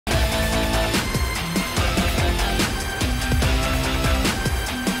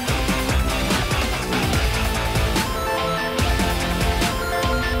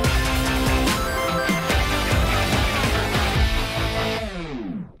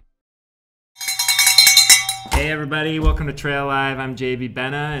Hey everybody, welcome to TraiLive. I'm JB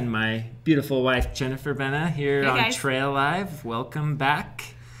Benna and my beautiful wife Jennifer Benna here on TraiLive. Welcome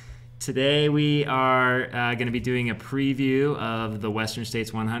back. Today we are going to be doing a preview of the Western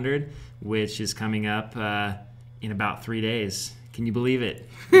States 100, which is coming up in about 3 days. Can you believe it?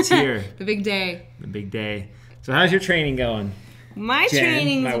 It's here. The big day. The big day. So how's your training going? My Jen,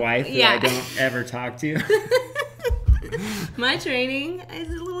 training, my wife, that I don't ever talk to. My training is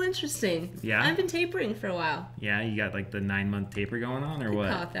a little interesting. Yeah? I've been tapering for a while. Yeah, you got like the 9-month taper going on, or what?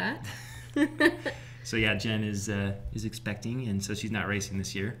 Caught that. So yeah, Jen is expecting, and so she's not racing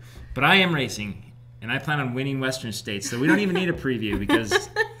this year. But I am racing, and I plan on winning Western States. So we don't even need a preview because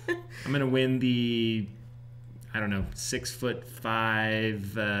I'm going to win the, I don't know, 6'5",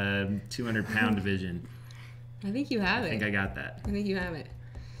 200-pound division. I think you have it. I think I got that. I think you have it.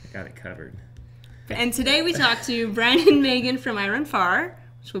 I got it covered. And today we talked to Bryon and Meghan from Iron Far,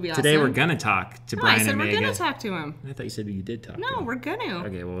 which will be awesome. Today we're going to talk to Bryon and Meghan. I said we're going to talk to him. I thought you said you did talk to him. No, we're going to.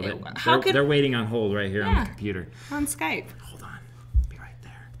 Okay, well, they're waiting on hold right here on the computer. On Skype. Hold on. Be right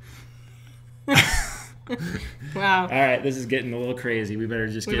there. Wow. All right, this is getting a little crazy. We better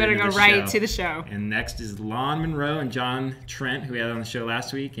just go right to the show. And next is Monroe and Trent, who we had on the show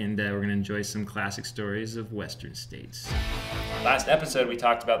last week, and we're going to enjoy some classic stories of Western States. Last episode, we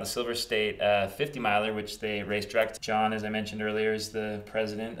talked about the Silver State 50-miler, which they race direct. John, as I mentioned earlier, is the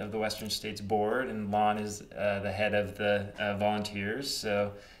president of the Western States Board, and Lon is the head of the volunteers.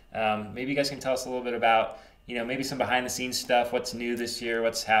 So maybe you guys can tell us a little bit about maybe some behind-the-scenes stuff, what's new this year,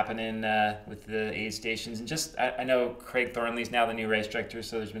 what's happening with the aid stations. And just, I know Craig Thornley's now the new race director,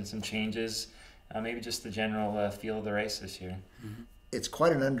 so there's been some changes. Maybe just the general feel of the race this year. It's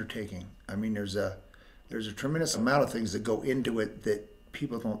quite an undertaking. I mean, there's a tremendous amount of things that go into it that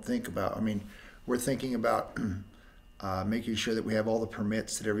people don't think about. I mean, we're thinking about making sure that we have all the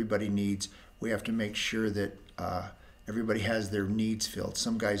permits that everybody needs. We have to make sure that everybody has their needs filled.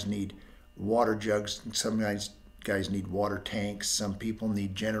 Some guys need water jugs, some guys need water tanks, some people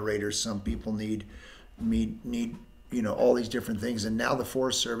need generators, some people need all these different things. And now the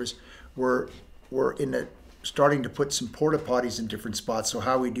Forest Service, we're starting to put some porta potties in different spots. So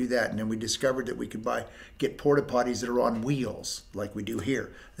how we do that, and then we discovered that we could get porta potties that are on wheels like we do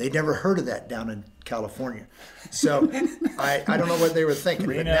here. They'd never heard of that down in California. So I don't know what they were thinking.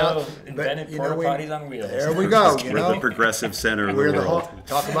 Reno invented porta potties on wheels. There we go. We're the progressive center of the world.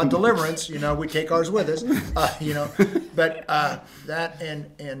 Talk about deliverance. We take ours with us. But that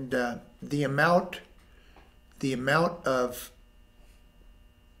and the amount of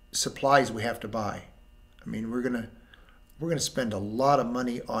supplies we have to buy. I mean, we're gonna spend a lot of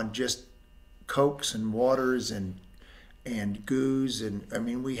money on just Cokes and waters and goos, and I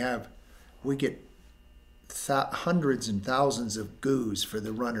mean we get hundreds and thousands of goos for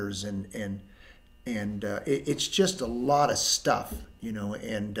the runners, and it's just a lot of stuff,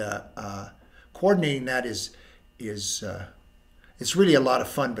 and coordinating that is it's really a lot of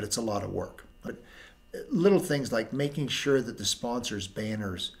fun, but it's a lot of work. But little things like making sure that the sponsors'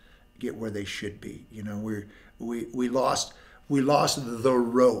 banners get where they should be. We lost the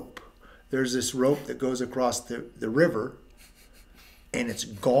rope. There's this rope that goes across the river, and it's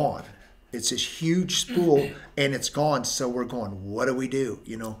gone. It's this huge spool, and it's gone. So we're going, what do we do?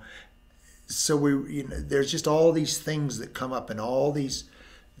 So there's just all these things that come up, and all these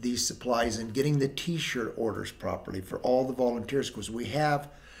supplies, and getting the T-shirt orders properly for all the volunteers, because we have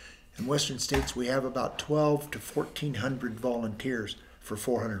in Western States we have about 1,200 to 1,400 volunteers for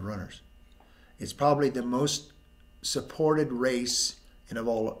 400 runners. It's probably the most supported race in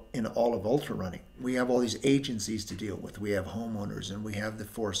all of ultra running. We have all these agencies to deal with. We have homeowners, and we have the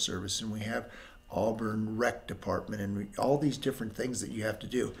Forest Service, and we have Auburn Rec Department, and all these different things that you have to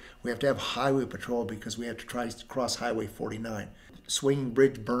do. We have to have highway patrol because we have to try to cross Highway 49. Swinging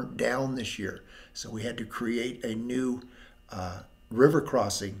Bridge burnt down this year, so we had to create a new river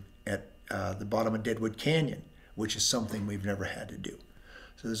crossing at the bottom of Deadwood Canyon, which is something we've never had to do.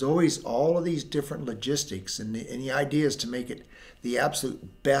 So there's always all of these different logistics, and the idea is to make it the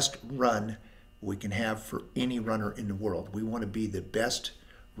absolute best run we can have for any runner in the world. We want to be the best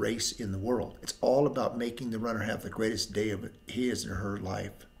race in the world. It's all about making the runner have the greatest day of his or her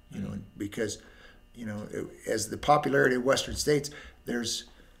life, because, as the popularity of Western States, there's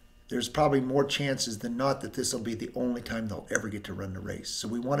probably more chances than not that this will be the only time they'll ever get to run the race. So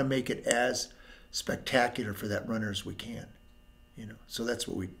we want to make it as spectacular for that runner as we can. So that's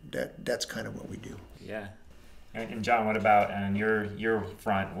what that's kind of what we do. Yeah. And John, what about on your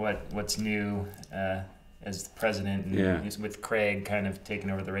front? What's new as the president, and with Craig kind of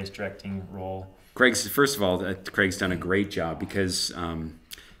taking over the race directing role? Craig's done a great job because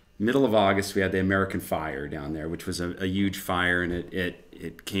middle of August, we had the American Fire down there, which was a huge fire, and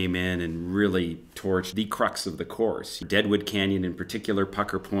it came in and really torched the crux of the course. Deadwood Canyon in particular,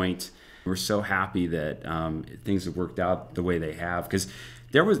 Pucker Point. We're so happy that things have worked out the way they have, because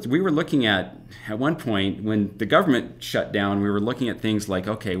we were looking at one point when the government shut down, we were looking at things like,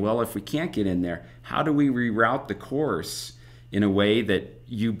 okay, well, if we can't get in there, how do we reroute the course in a way that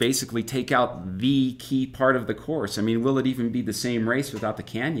you basically take out the key part of the course? I mean, will it even be the same race without the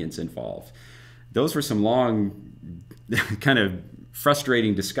canyons involved? Those were some long, kind of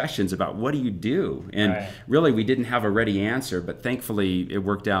frustrating discussions about what do you do? And really, we didn't have a ready answer, but thankfully it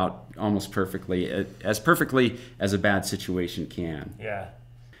worked out almost perfectly as a bad situation can. Yeah.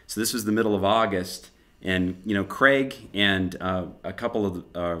 So this was the middle of August, and Craig and a couple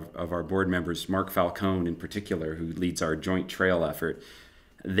of our board members, Mark Falcone in particular, who leads our joint trail effort,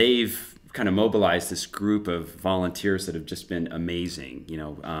 they've kind of mobilized this group of volunteers that have just been amazing.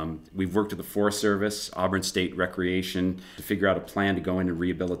 We've worked with the Forest Service, Auburn State Recreation, to figure out a plan to go in and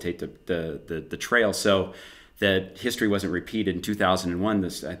rehabilitate the trail so that history wasn't repeated. In 2001,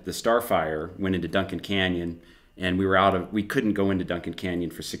 the Star Fire went into Duncan Canyon, and we couldn't go into Duncan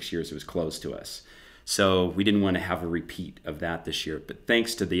Canyon for 6 years. It was closed to us. So we didn't want to have a repeat of that this year. But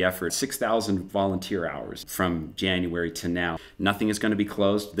thanks to the effort, 6,000 volunteer hours from January to now. Nothing is going to be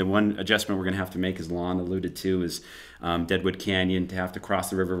closed. The one adjustment we're going to have to make, as Lon alluded to, is Deadwood Canyon, to have to cross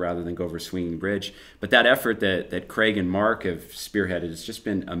the river rather than go over a swinging bridge. But that effort that Craig and Mark have spearheaded has just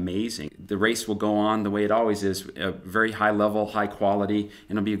been amazing. The race will go on the way it always is, very high level, high quality,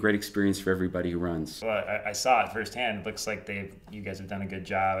 and it'll be a great experience for everybody who runs. Well, I saw it firsthand. It looks like you guys have done a good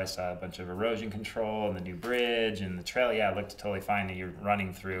job. I saw a bunch of erosion control and the new bridge and the trail. Yeah, it looked totally fine. That you're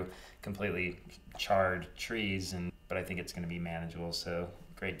running through completely charred trees, but I think it's going to be manageable. So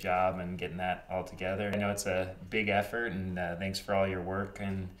great job and getting that all together. I know it's a big effort, and thanks for all your work,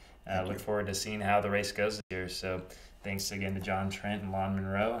 and look forward to seeing how the race goes this year. So thanks again to John, Trent, and Lon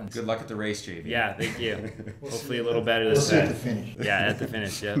Monroe. And good luck at the race, JV. Yeah, thank you. Hopefully a little better this time. time. At the finish. Yeah, at the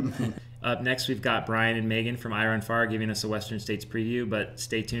finish, yep. Up next, we've got Bryon and Meghan from Iron Far giving us a Western States preview, but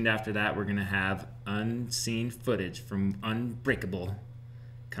stay tuned after that. We're going to have unseen footage from Unbreakable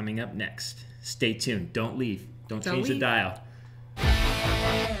coming up next. Stay tuned. Don't leave. Don't change the dial.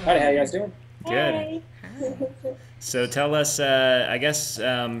 Howdy, how you guys doing? Good. Hey. So tell us, I guess,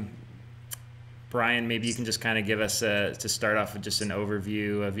 Bryon, maybe you can just kind of give us, to start off with just an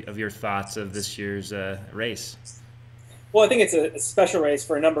overview of your thoughts of this year's race. Well, I think it's a special race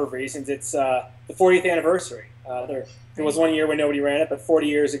for a number of reasons. It's the 40th anniversary. There was one year when nobody ran it, but 40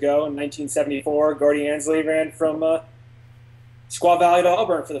 years ago, in 1974, Gordy Ansley ran from Squaw Valley to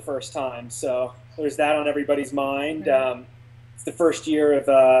Auburn for the first time. So there's that on everybody's mind. It's the first year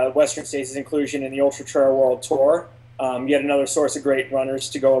of Western States' inclusion in the Ultra Trail World Tour. Yet another source of great runners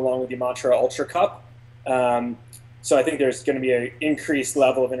to go along with the Monroe Ultra Cup. So I think there's going to be an increased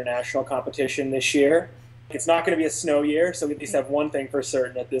level of international competition this year. It's not going to be a snow year, so we at least have one thing for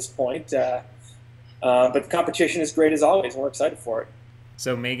certain at this point. But the competition is great as always, and we're excited for it.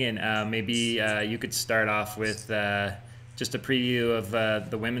 So Meghan, maybe you could start off with just a preview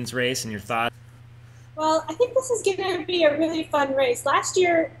of the women's race and your thoughts. Well, I think this is going to be a really fun race. Last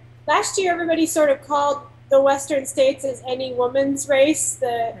year everybody sort of called the Western States as any woman's race.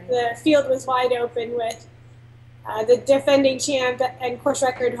 The field was wide open with the defending champ and course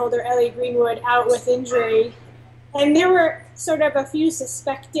record holder Ellie Greenwood out with injury. And there were sort of a few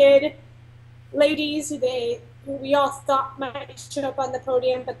suspected ladies who we all thought might show up on the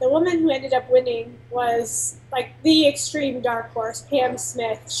podium, but the woman who ended up winning was like the extreme dark horse, Pam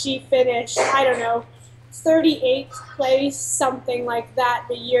Smith. She finished, 38th place, something like that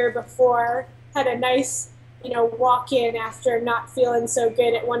the year before. Had a nice, walk in after not feeling so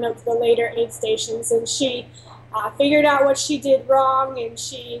good at one of the later aid stations, and she figured out what she did wrong, and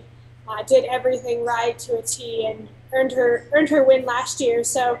she did everything right to a T and earned her win last year.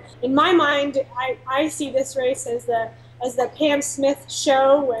 So in my mind, I see this race as the Pam Smith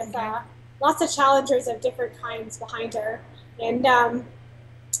show with lots of challengers of different kinds behind her. And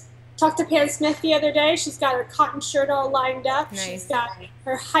talked to Pam Smith the other day. She's got her cotton shirt all lined up. Nice. She's got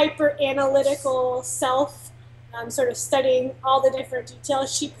her hyper analytical self sort of studying all the different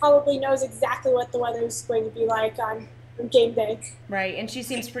details. She probably knows exactly what the weather is going to be like on game day. Right, and she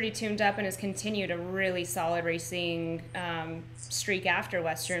seems pretty tuned up and has continued a really solid racing streak after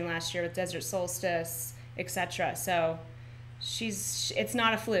Western last year with Desert Solstice, etc. So it's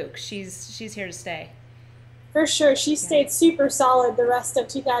not a fluke. She's here to stay. For sure. She stayed super solid the rest of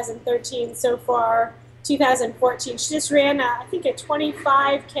 2013 so far. 2014, she just ran, I think, a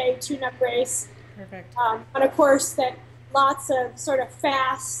 25K tune-up race. Perfect. On a course that lots of sort of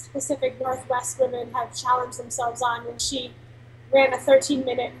fast Pacific Northwest women have challenged themselves on, and she ran a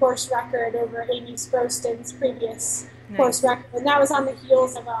 13-minute course record over Amy Sproston's previous course record, and that was on the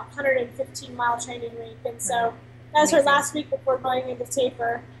heels of a 115-mile training week. And so that was her last week before going into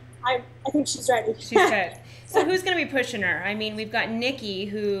taper. I think she's ready. She's good. So who's going to be pushing her? I mean, we've got Nikki,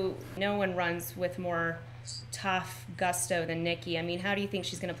 who no one runs with more tough gusto than Nikki. I mean, how do you think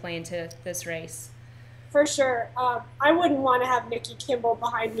she's going to play into this race? For sure. I wouldn't want to have Nikki Kimball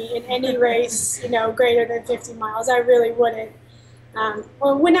behind me in any race, greater than 50 miles. I really wouldn't.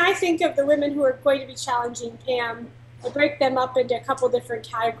 Well, when I think of the women who are going to be challenging Pam, I break them up into a couple different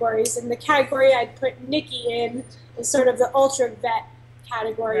categories. And the category I'd put Nikki in is sort of the ultra vet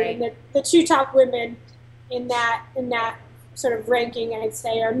category. Right. And the two top women in that sort of ranking, I'd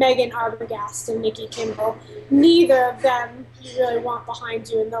say, are Meghan Arbogast and Nikki Kimball. Neither of them you really want behind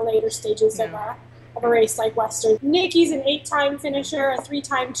you in the later stages of a race like Western. Nikki's an 8-time finisher, a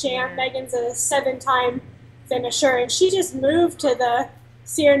 3-time champ. Meghan's a 7-time finisher, and she just moved to the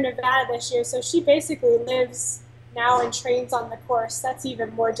Sierra Nevada this year, so she basically lives now and trains on the course. That's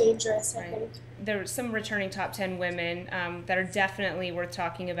even more dangerous, I think. There are some returning top 10 women that are definitely worth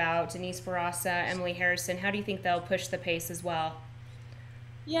talking about. Denise Barraza, Emily Harrison. How do you think they'll push the pace as well?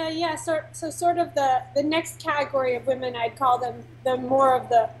 Yeah. So sort of the next category of women, I'd call them the more of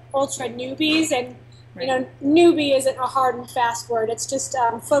the ultra newbies. And, newbie isn't a hard and fast word. It's just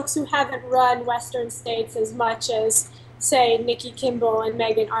folks who haven't run Western States as much as, say, Nikki Kimball and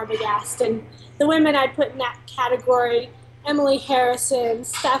Meghan Arbogast. And the women I'd put in that category, Emily Harrison,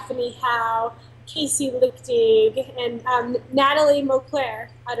 Stephanie Howe, Casey Lichtig, and Natalie Mauclair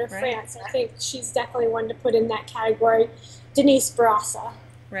out of France. I think she's definitely one to put in that category. Denise Barraza.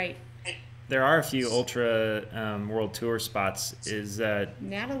 Right. There are a few ultra world tour spots. Is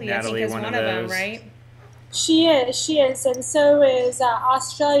Natalie I think, is one of them, right? She is, and so is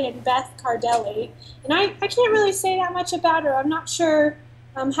Australian Beth Cardelli. And I can't really say that much about her. I'm not sure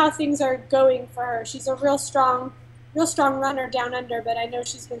how things are going for her. She's a real strong runner down under, but I know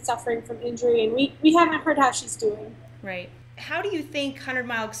she's been suffering from injury, and we haven't heard how she's doing. Right. How do you think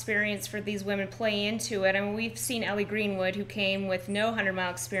 100-mile experience for these women play into it? I mean, we've seen Ellie Greenwood, who came with no 100-mile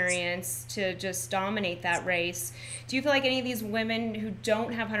experience, to just dominate that race. Do you feel like any of these women who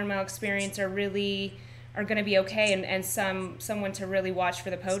don't have 100-mile experience are going to be okay, and someone to really watch for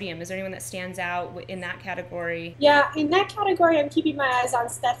the podium? Is there anyone that stands out in that category? Yeah, in that category, I'm keeping my eyes on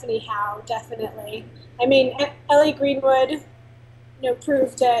Stephanie Howe, definitely. I mean, Ellie Greenwood,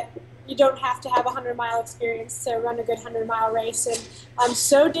 proved that you don't have to have a 100-mile experience to run a good 100-mile race, and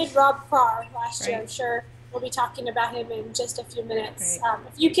so did Rob Farr last year. I'm sure we'll be talking about him in just a few minutes.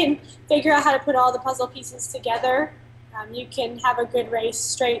 If you can figure out how to put all the puzzle pieces together, you can have a good race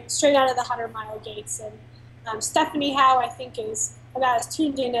straight out of the 100-mile gates. And Stephanie Howe, I think, is about as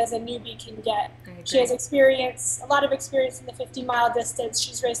tuned in as a newbie can get. She has a lot of experience in the 50-mile distance.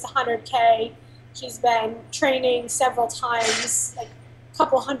 She's raced 100K. She's been training several times, like a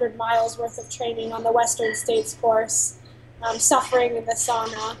couple 100 miles worth of training on the Western States course, suffering in the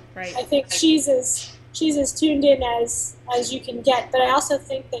sauna. Right. I think she's as tuned in as you can get, but I also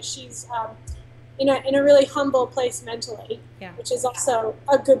think that she's in a really humble place mentally, which is also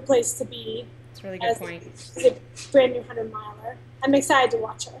a good place to be. That's a really good point. As a brand new 100-miler. I'm excited to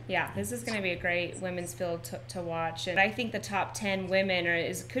watch her. Yeah, this is going to be a great women's field to watch. And I think the top 10 women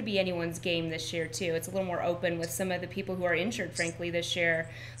could be anyone's game this year, too. It's a little more open with some of the people who are injured, frankly, this year.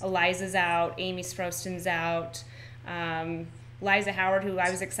 Eliza's out. Amy Sproston's out. Liza Howard, who I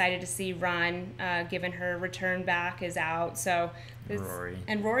was excited to see run, given her return back, is out.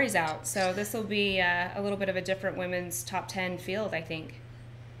 And Rory's out. So this will be a little bit of a different women's top 10 field, I think.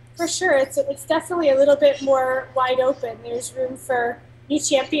 For sure. It's definitely a little bit more wide open. There's room for new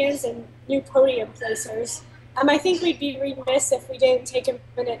champions and new podium placers. I think we'd be remiss if we didn't take a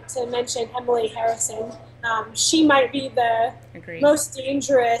minute to mention Emily Harrison. She might be the most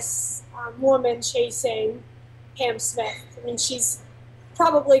dangerous woman chasing Pam Smith. I mean, she's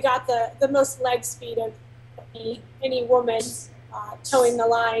probably got the most leg speed of any woman towing the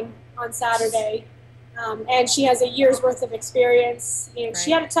line on Saturday. And she has a year's worth of experience. And she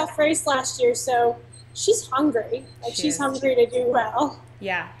had a tough race last year, so she's hungry. She's hungry to do well.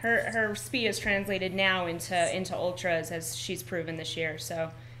 Yeah, her speed is translated now into ultras, as she's proven this year. So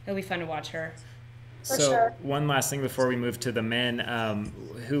it'll be fun to watch her. For sure. One last thing before we move to the men,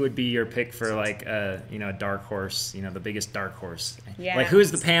 who would be your pick for a dark horse? The biggest dark horse. Yeah. Like, who's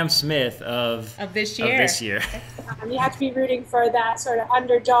the Pam Smith of this year? You have to be rooting for that sort of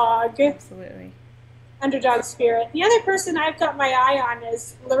underdog. Absolutely. Underdog spirit. The other person I've got my eye on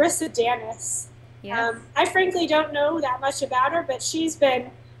is Larissa Danis. Yeah. I frankly don't know that much about her, but she's been,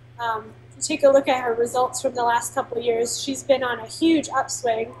 take a look at her results from the last couple of years, she's been on a huge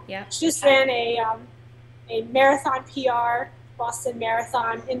upswing. Yeah. She just ran a marathon PR, Boston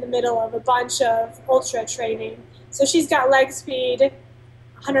Marathon, in the middle of a bunch of ultra training. So she's got leg speed,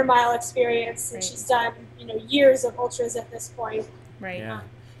 100-mile experience, and she's done, years of ultras at this point. Right.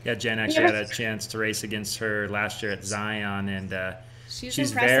 Yeah, Jen actually had a chance to race against her last year at Zion, and she's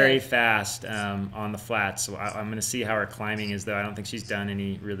impressive. very fast on the flats. So I'm going to see how her climbing is, though. I don't think she's done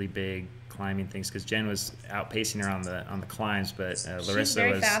any really big climbing things because Jen was outpacing her on the climbs, but Larissa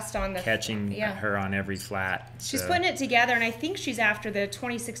was fast on catching her on every flat. She's putting it together, and I think she's after the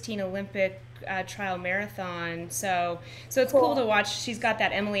 2016 Olympic trial marathon. So it's cool to watch. She's got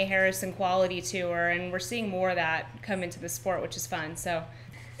that Emily Harrison quality to her, and we're seeing more of that come into the sport, which is fun. So.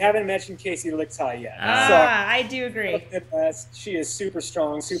 Haven't mentioned Casey Lichtai yet. I do agree. She is super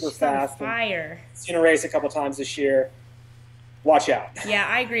strong, super fast. On fire. Seen her race a couple times this year. Watch out. Yeah,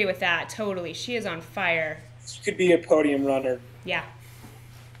 I agree with that. Totally. She is on fire. She could be a podium runner. Yeah.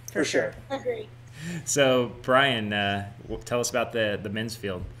 For sure. Agree. So, Bryon, tell us about the men's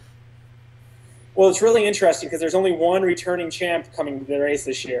field. Well, it's really interesting because there's only one returning champ coming to the race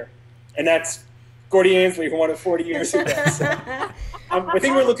this year, and that's Gordy Ainsleigh, who won it 40 years ago. So, I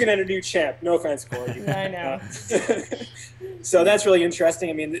think we're looking at a new champ. No offense, Gordy. I know. So that's really interesting.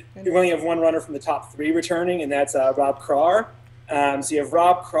 I mean, we only have one runner from the top three returning, and that's Rob Krar. So you have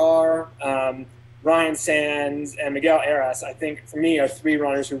Rob Krar, Ryan Sands, and Miguel Aras. I think, for me, are three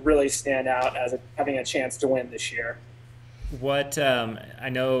runners who really stand out as having a chance to win this year. What I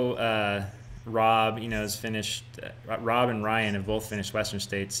know, Rob, has finished. Rob and Ryan have both finished Western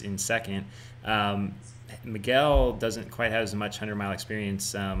States in second. Miguel doesn't quite have as much 100-mile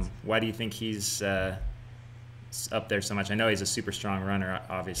experience. Why do you think he's up there so much? I know he's a super strong runner,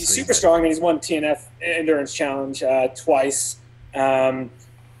 obviously. He's super strong. I mean, he's won TNF Endurance Challenge twice.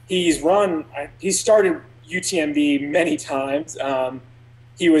 He started UTMB many times.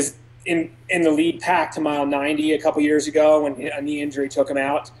 He was in the lead pack to mile 90 a couple years ago when a knee injury took him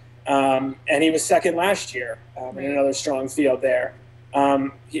out. And he was second last year in another strong field there.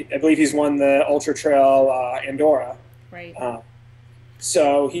 I believe he's won the Ultra Trail Andorra. Right.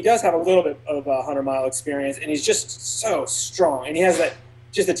 So he does have a little bit of 100-mile experience, and he's just so strong. And he has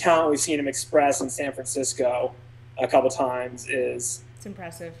just the talent we've seen him express in San Francisco a couple times is it's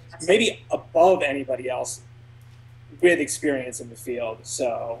impressive. Maybe above anybody else with experience in the field.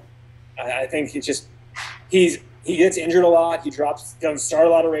 So I think he gets injured a lot. He doesn't start a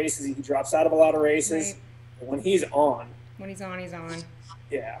lot of races. He drops out of a lot of races. Right. When he's on. He's on.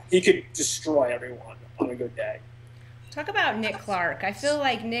 Yeah, he could destroy everyone on a good day. Talk about Nick Clark. I feel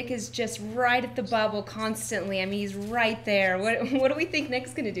like Nick is just right at the bubble constantly. I mean, he's right there. What do we think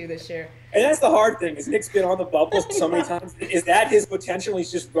Nick's going to do this year? And that's the hard thing, is Nick's been on the bubble so many times. Is that his potential?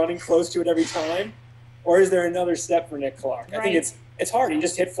 He's just running close to it every time? Or is there another step for Nick Clark? Right. I think it's hard. He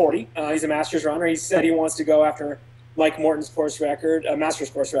just hit 40. He's a Masters runner. He said he wants to go after Mike Morton's course record, a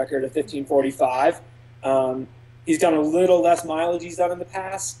Masters course record of 15:45. He's done a little less mileage he's done in the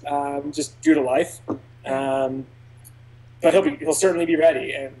past, just due to life. But he'll certainly be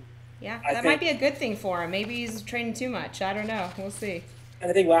ready. And yeah, that might be a good thing for him. Maybe he's training too much. I don't know. We'll see. And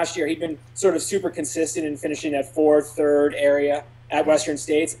I think last year he'd been sort of super consistent in finishing that fourth, third area at Western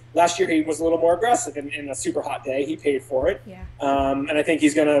States. Last year he was a little more aggressive in a super hot day. He paid for it. Yeah. And I think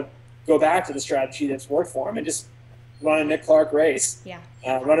he's going to go back to the strategy that's worked for him and just run a Nick Clark race. Yeah.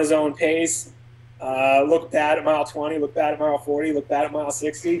 Run his own pace. Look bad at mile 20, look bad at mile 40, look bad at mile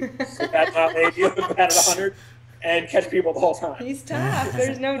 60, look bad at mile 80, look bad at 100, and catch people the whole time. He's tough,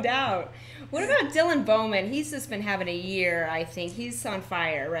 there's no doubt. What about Dylan Bowman? He's just been having a year, I think. He's on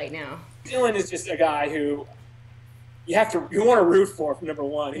fire right now. Dylan is just a guy who you want to root for, from number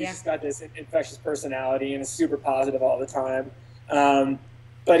one. He's just got this infectious personality and is super positive all the time.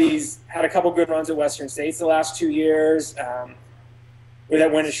 But he's had a couple good runs at Western States the last 2 years. With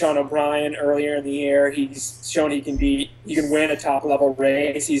that win to Sean O'Brien earlier in the year, he's shown he can win a top-level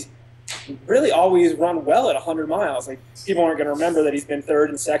race. He's really always run well at 100 miles. Like, people aren't going to remember that he's been third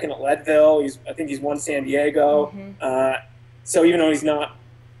and second at Leadville. I think he's won San Diego. Mm-hmm. So even though he's not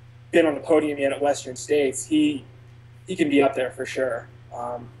been on the podium yet at Western States, he can be up there for sure.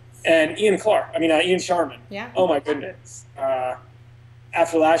 And Ian Sharman. Yeah. Oh my goodness.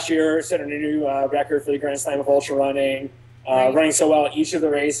 After last year, set a new record for the Grand Slam of ultra running. Running so well at each of the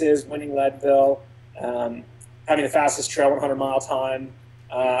races, winning Leadville, having the fastest trail 100-mile time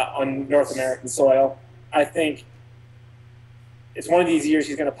on North American soil. I think it's one of these years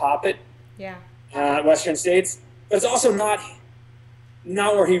he's going to pop it. Yeah. At Western States, but it's also not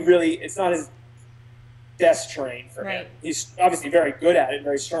where he really. It's not his best terrain for him. He's obviously very good at it,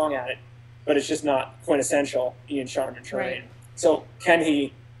 very strong at it, but it's just not quintessential Ian Sharman terrain. So can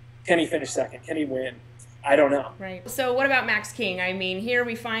he finish second? Can he win? I don't know. Right. So what about Max King? I mean, here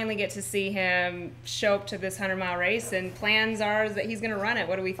we finally get to see him show up to this 100-mile race, and plans are that he's going to run it.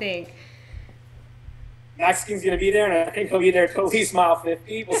 What do we think? Max King's going to be there, and I think he'll be there to at least mile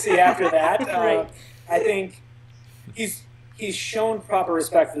 50. We'll see after that. I think he's shown proper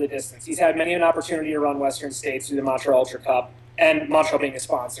respect for the distance. He's had many an opportunity to run Western States through the Montreal Ultra Cup, and Montreal being a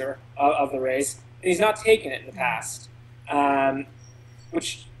sponsor of the race. And he's not taken it in the past,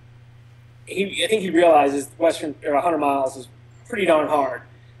 which I think he realizes Western or 100 miles is pretty darn hard.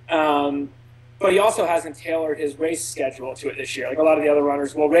 But he also hasn't tailored his race schedule to it this year. Like a lot of the other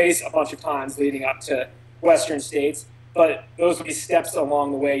runners will race a bunch of times leading up to Western States, but those will be steps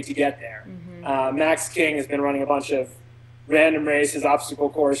along the way to get there. Max King has been running a bunch of random races, obstacle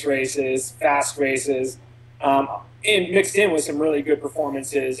course races, fast races, and mixed in with some really good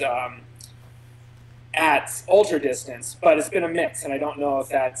performances at ultra distance. But it's been a mix, and I don't know if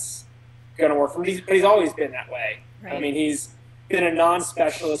that's going to work for him. But he's always been that way. I mean, he's been a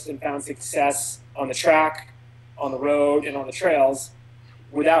non-specialist and found success on the track, on the road, and on the trails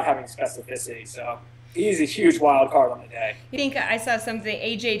without having specificity. So he's a huge wild card on the day. I think I saw something,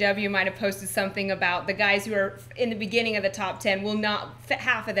 AJW might have posted something about the guys who are in the beginning of the top 10 will not,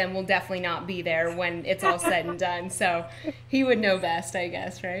 half of them will definitely not be there when it's all said and done. So he would know best, I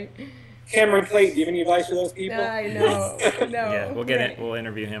guess, right? Cameron Clayton, do you have any advice for those people? I know. No. Yeah, we'll get it. We'll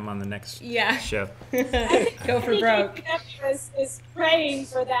interview him on the next show. Go for broke. Is praying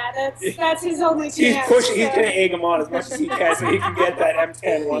for that. That's his only chance. He's pushing. He's going to egg him on as much as he can so he can get that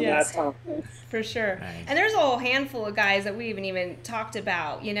M10 one last time. For sure. Nice. And there's a whole handful of guys that we haven't even talked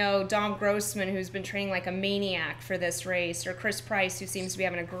about. You know, Dom Grossman, who's been training like a maniac for this race, or Chris Price, who seems to be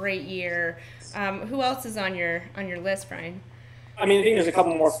having a great year. Who else is on your list, Bryon? I mean, I think there's a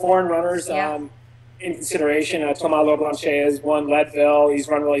couple more foreign runners in consideration. Thomas Leblanche has won Leadville. He's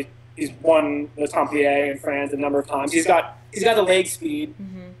won the Templier in France a number of times. He's got the leg speed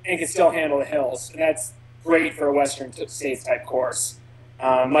and can still handle the hills, and that's great for a Western States type course.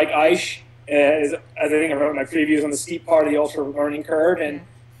 Mike Eisch is, as I think I wrote in my previews, on the steep part of the ultra learning curve, and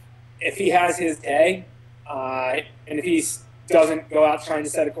if he has his day, and if he doesn't go out trying to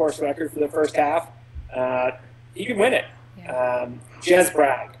set a course record for the first half, he can win it. Jez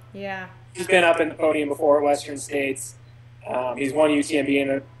Bragg. Yeah. He's been up in the podium before at Western States. He's won UTMB in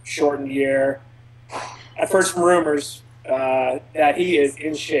a shortened year. I've heard some rumors that he is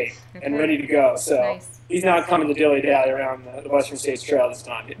in shape and ready to go. So he's not coming to dilly-dally around the Western States Trail this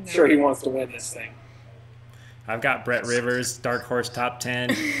time. I'm sure he wants to win this thing. I've got Brett Rivers, dark horse top 10.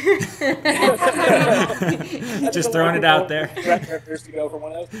 Just throwing it out there. Brett Rivers to go for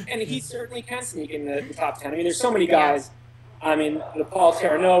one of those. And he certainly can sneak in the top 10. I mean, there's so many guys. I mean, the Paul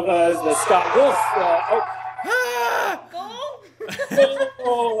Terranovas, the Scott Wolf.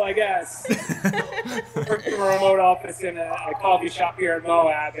 Goal, I guess. Worked in a remote office in a coffee shop here in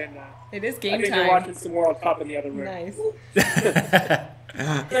Moab. And, it is game time. I think they're watching some World Cup in the other room. Nice.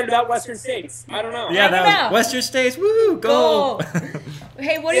 Heard about Western States. I don't know. Yeah, that was Western States. Woo, goal.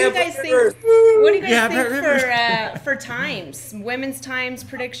 Hey, what do you guys think? What do you guys think for times, women's times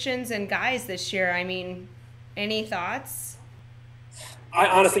predictions, and guys this year? I mean, any thoughts? I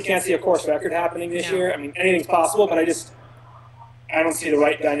honestly can't see a course record happening this year. I mean, anything's possible, but I don't see the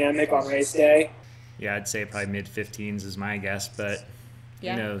right dynamic on race day. Yeah, I'd say probably mid-15s is my guess, but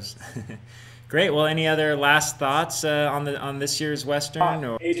who knows? Great. Well, any other last thoughts on this year's Western?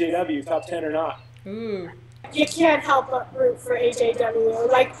 Or AJW, top 10 or not? Ooh. You can't help but root for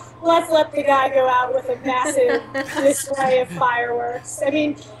AJW. Like, let's let the guy go out with a massive display of fireworks. I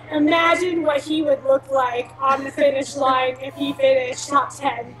mean, imagine what he would look like on the finish line if he finished top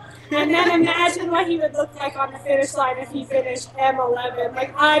 10. And then imagine what he would look like on the finish line if he finished M11.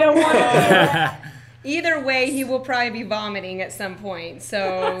 Like, I don't want to do that. Either way, he will probably be vomiting at some point.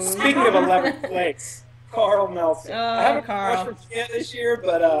 So speaking of 11th place, Carl Nelson. I haven't Carl. watched him yet this year,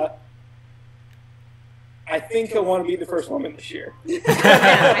 but I think he'll want to be the first woman this year. Yeah,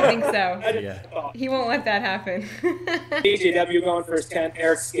 I think so. He won't let that happen. AJW going for his 10th.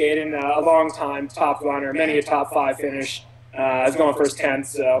 Eric Skaden, a long-time top runner, many a top 5 finish. Is going for his 10th,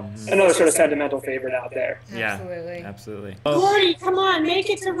 so another sort of sentimental favorite out there. Absolutely. Gordy, come on, make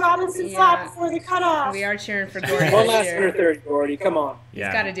it to Robinson Flat before the cutoff. We are cheering for Gordy. One last 130, Gordy, come on. Yeah,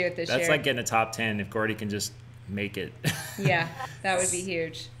 he's got to do it this year. That's like getting a top 10 if Gordy can just make it. Yeah, that would be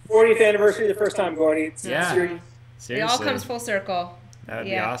huge. 40th anniversary, the first time, Gordy. Seriously. It all comes full circle. That would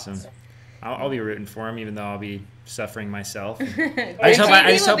be awesome. I'll be rooting for him, even though I'll be suffering myself. I I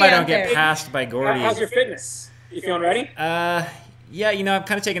just hope I don't get passed by Gordy. How's your fitness? You feeling ready? Yeah, you know, I'm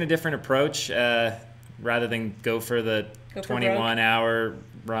kind of taking a different approach. Rather than go for the 21-hour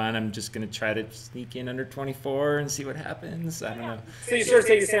run, I'm just going to try to sneak in under 24 and see what happens. I don't know. So you sort of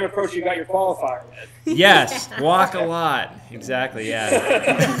take the same approach you got your qualifier with. Yes, walk a lot. Exactly,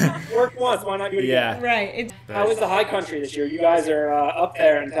 yeah. Work once, why not do it again? Yeah. Right. How was the high country this year? You guys are up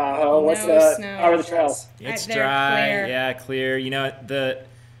there in Tahoe. How are the trails? It's They're dry. clear. Yeah, clear. You know,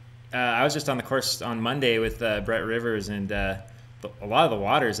 I was just on the course on Monday with Brett Rivers, and a lot of the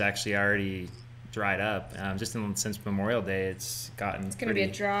water is actually already dried up. Just since Memorial Day, it's gotten. It's going to be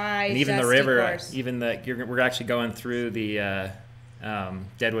a dry, and even the dusty river, course. even we're actually going through the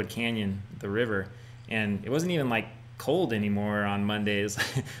Deadwood Canyon, the river, and it wasn't even like cold anymore on Mondays.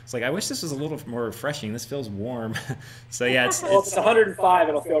 It's like I wish this was a little more refreshing. This feels warm. So yeah, it's 105.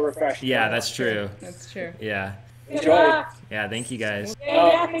 It'll feel refreshing. Yeah, that's true. That's true. Yeah. Enjoy. Yeah, thank you guys.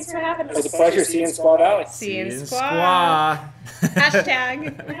 Yeah, thanks for having us. It was a pleasure. See you in Squaw Valley. See you in in Squaw.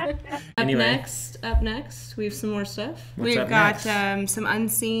 Squaw. Anyway. Up next, we have some more stuff. What's We've up got next? some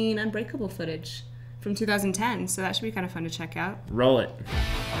unseen Unbreakable footage from 2010, so that should be kind of fun to check out. Roll it.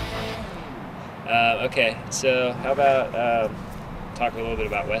 Okay, so how about talk a little bit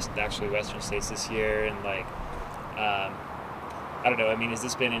about Western states this year, and like, I don't know. I mean, has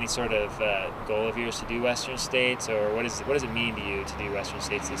this been any sort of goal of yours to do Western states, or what does it mean to you to do Western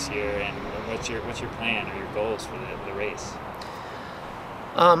states this year, and what's your plan or your goals for the race?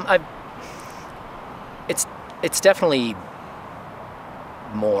 It's definitely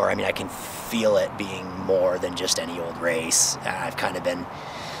more. I mean, I can feel it being more than just any old race. I've kind of been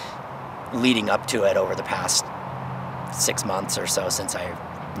leading up to it over the past 6 months or so since I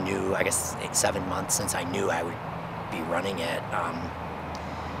knew, I guess 7 months since I knew I would be running it.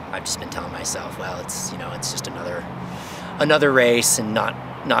 I've just been telling myself, well, it's just another race, and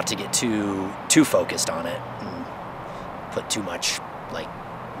not to get too focused on it and put too much, like,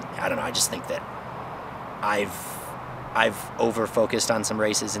 I don't know. I just think that I've over-focused on some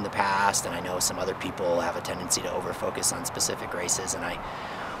races in the past, and I know some other people have a tendency to over-focus on specific races, and I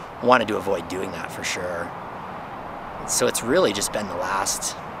wanted to avoid doing that for sure. So it's really just been the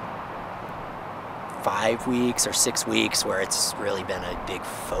last 5 weeks or 6 weeks where it's really been a big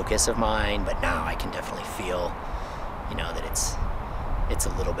focus of mine, but now I can definitely feel, that it's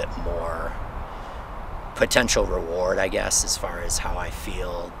a little bit more potential reward, I guess, as far as how I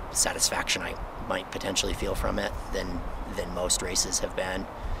feel, satisfaction I might potentially feel from it than most races have been.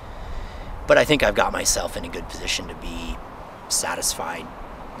 But I think I've got myself in a good position to be satisfied,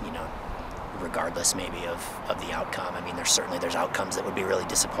 regardless maybe of the outcome. I mean, there's outcomes that would be really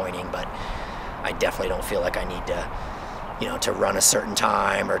disappointing, but I definitely don't feel like I need to, to run a certain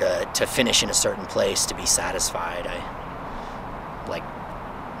time or to finish in a certain place to be satisfied. Like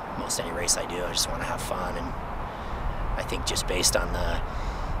most any race I do, I just want to have fun, and I think just based on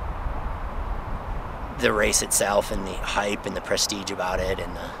the race itself and the hype and the prestige about it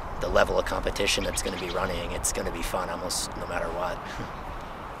and the level of competition that's going to be running, it's going to be fun almost no matter what.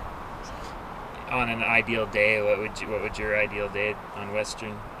 On an ideal day, what would your ideal day on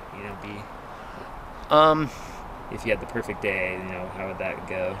Western, be? If you had the perfect day, how would that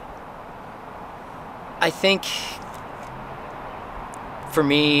go? I think for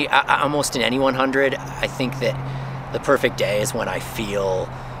me, almost in any 100, I think that the perfect day is when I feel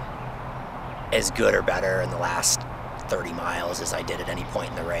as good or better in the last 30 miles as I did at any point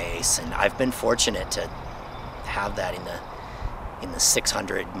in the race. And I've been fortunate to have that in the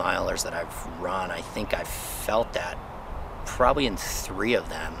 600 milers that I've run. I think I've felt that probably in 3 of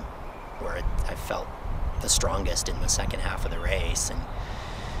them, where I felt the strongest in the second half of the race. And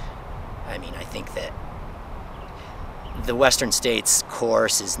I mean, I think that the Western States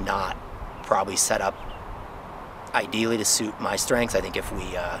course is not probably set up ideally to suit my strengths. I think if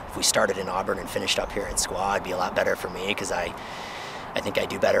we started in Auburn and finished up here at Squaw, it'd be a lot better for me, because I think I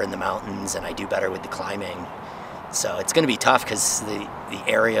do better in the mountains and I do better with the climbing. So it's going to be tough, because the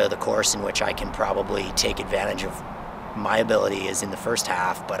area of the course in which I can probably take advantage of my ability is in the first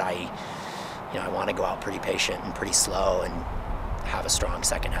half, but I want to go out pretty patient and pretty slow and have a strong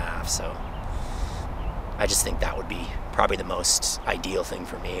second half. So I just think that would be probably the most ideal thing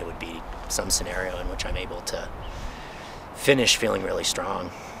for me. It would be some scenario in which I'm able to finish feeling really strong.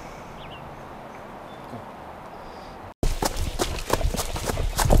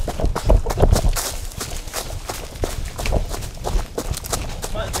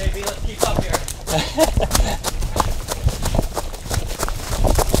 Come on, baby, let's keep up here.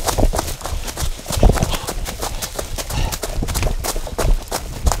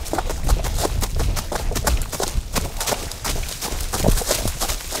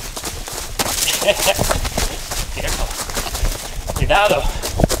 Cuidado.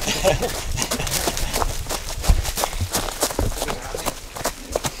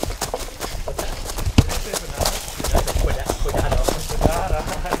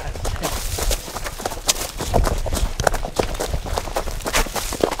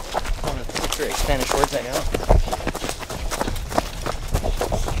 One of the great Spanish words I know.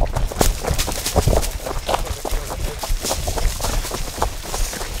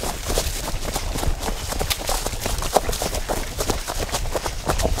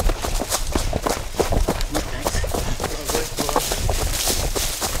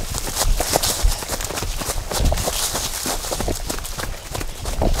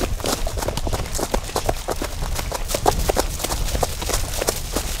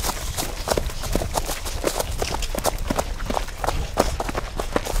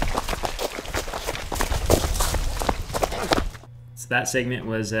 That segment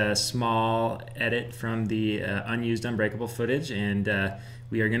was a small edit from the unused Unbreakable footage, and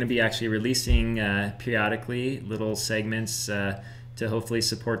we are going to be actually releasing periodically little segments to hopefully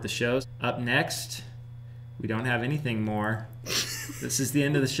support the shows. Up next, we don't have anything more. This is the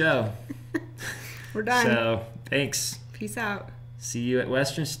end of the show. We're done. So, thanks. Peace out. See you at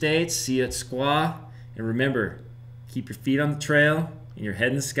Western States. See you at Squaw. And remember, keep your feet on the trail and your head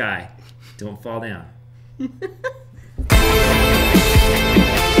in the sky. Don't fall down.